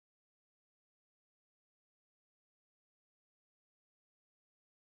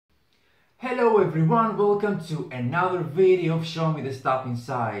Hello everyone, welcome to another video of Show Me the Stuff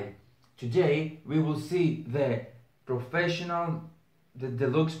Inside. Today we will see the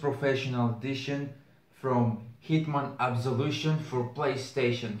deluxe professional edition from Hitman Absolution for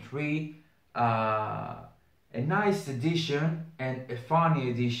PlayStation 3. A nice edition and a funny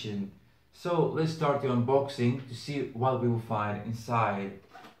edition. So let's start the unboxing to see what we will find inside.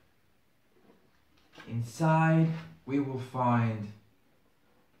 Inside we will find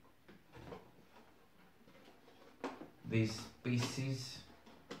these pieces.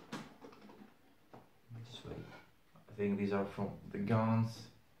 Just wait. I think these are from the guns.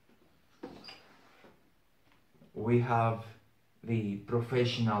 We have the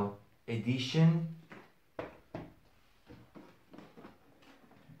professional edition,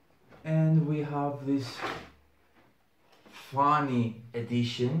 and we have this funny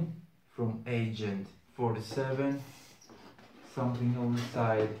edition from Agent 47. Something on the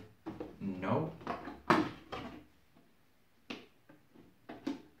side. No.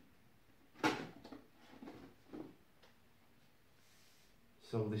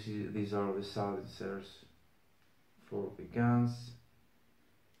 So these are the silencers for the guns.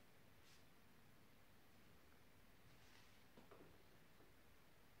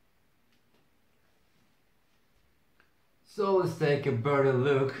 So let's take a better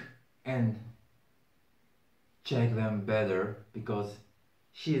look and check them better because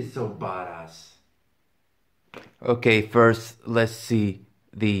she is so badass. Okay, first let's see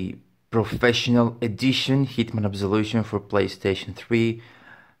the professional edition Hitman Absolution for PlayStation 3.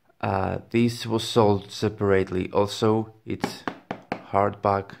 This was sold separately. Also, it's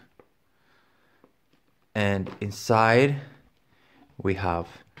hardback, and inside we have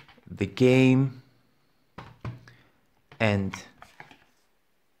the game and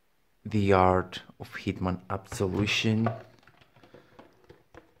the Art of Hitman Absolution.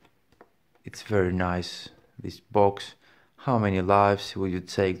 It's very nice, this box. How many lives would you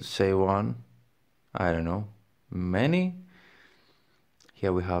take to say one? I don't know, many?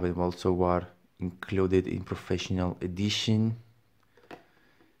 Here we have it also what included in professional edition.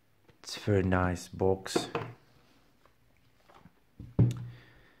 It's a very nice box.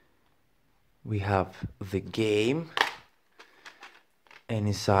 We have the game, and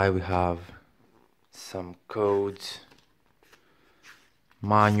inside we have some codes,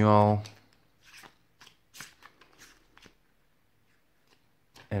 manual,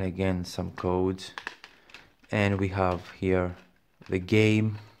 and again some codes, and we have here the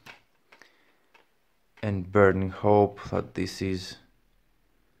game and burning hope that this is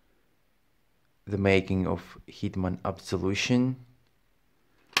the making of Hitman Absolution.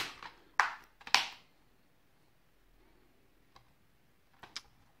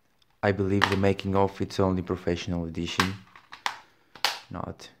 I believe the making of it's only professional edition,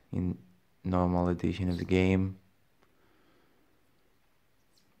 not in normal edition of the game.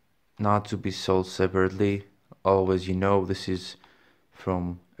 Not to be sold separately. Always, you know, this is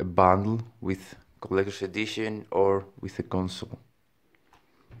from a bundle with collector's edition or with a console.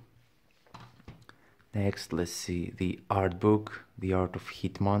 Next, let's see the art book, The Art of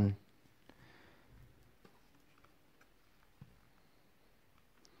Hitman.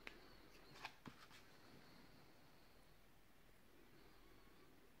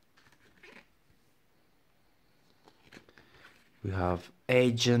 We have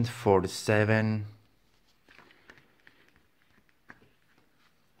Agent 47.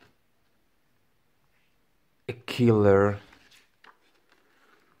 A killer.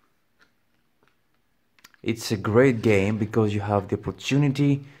 It's a great game because you have the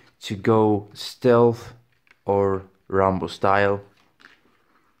opportunity to go stealth or Rambo style,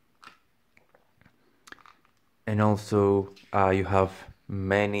 and also you have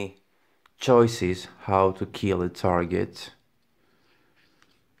many choices how to kill a target.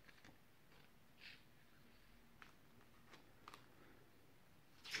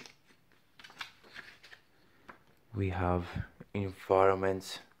 We have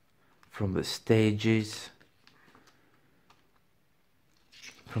environments from the stages,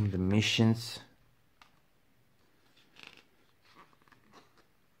 from the missions.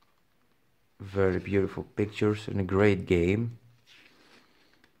 Very beautiful pictures and a great game.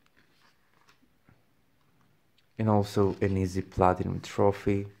 And also an easy platinum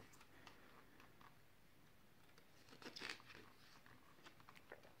trophy.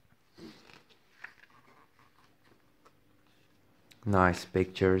 Nice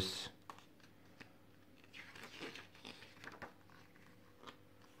pictures.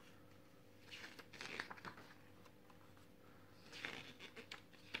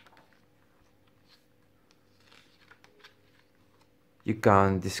 you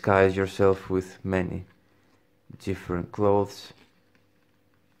can disguise yourself with many different clothes.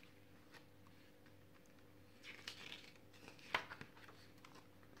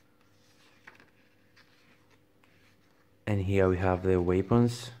 And here we have the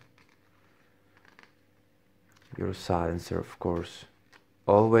weapons. Your silencer, of course,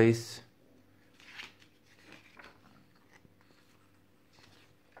 always.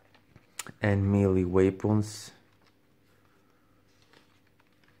 And melee weapons.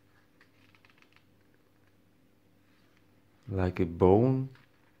 Like a bone.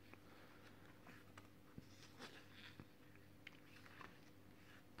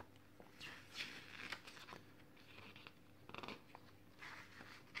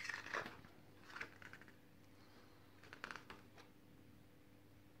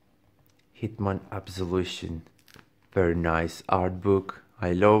 Hitman Absolution, very nice art book.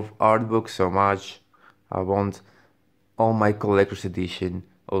 I love art books so much. I want all my collector's edition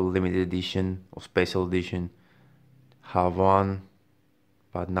or limited edition or special edition have one,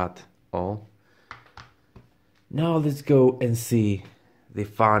 but not all. Now let's go and see the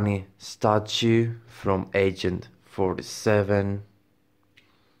funny statue from Agent 47.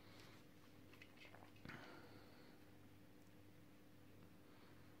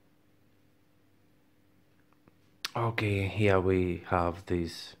 Okay, here we have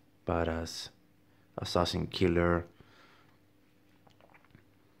this badass assassin killer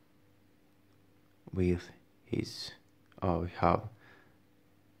with his, we have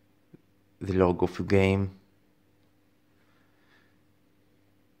the logo of the game.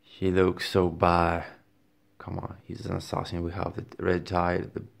 He looks so bad. Come on, he's an assassin. We have the red tie,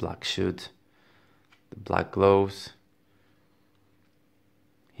 the black suit, the black gloves.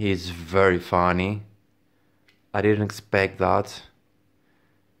 He's very funny. I didn't expect that.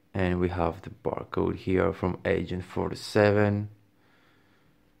 And we have the barcode here from Agent 47.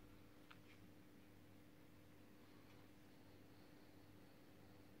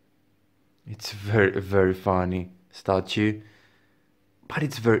 It's very funny statue, but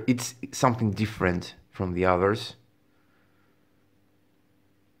it's something different from the others.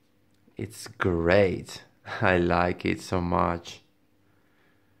 It's great. I like it so much.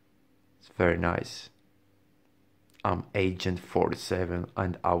 It's very nice. I'm Agent 47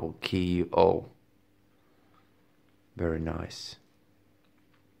 and I will kill you all. Very nice.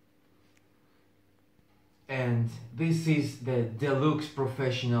 And this is the deluxe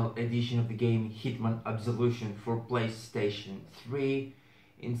professional edition of the game Hitman Absolution for PlayStation 3.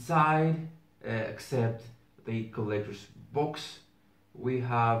 Inside, except the collector's box, we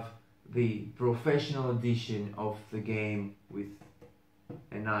have the professional edition of the game with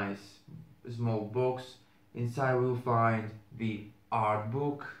a nice small box. Inside we'll find the art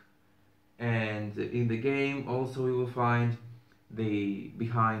book, and in the game also we will find the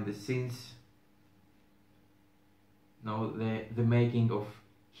behind the scenes, the making of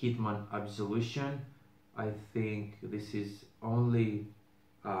Hitman Absolution. I think this is only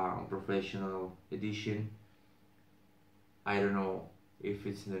professional edition. I don't know if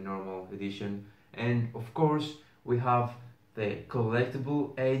it's the normal edition. And of course we have the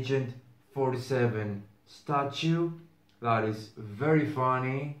collectible Agent 47 statue that is very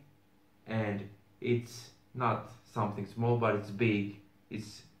funny, and it's not something small, but it's big.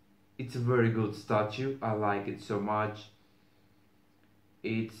 It's a very good statue. I like it so much.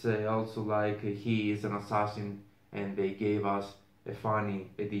 It's also like he is an assassin and they gave us a funny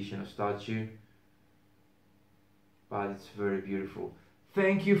edition of statue, but it's very beautiful.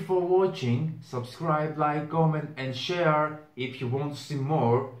 Thank you for watching. Subscribe, like, comment and share if you want to see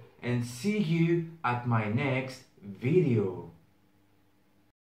more, and see you at my next video.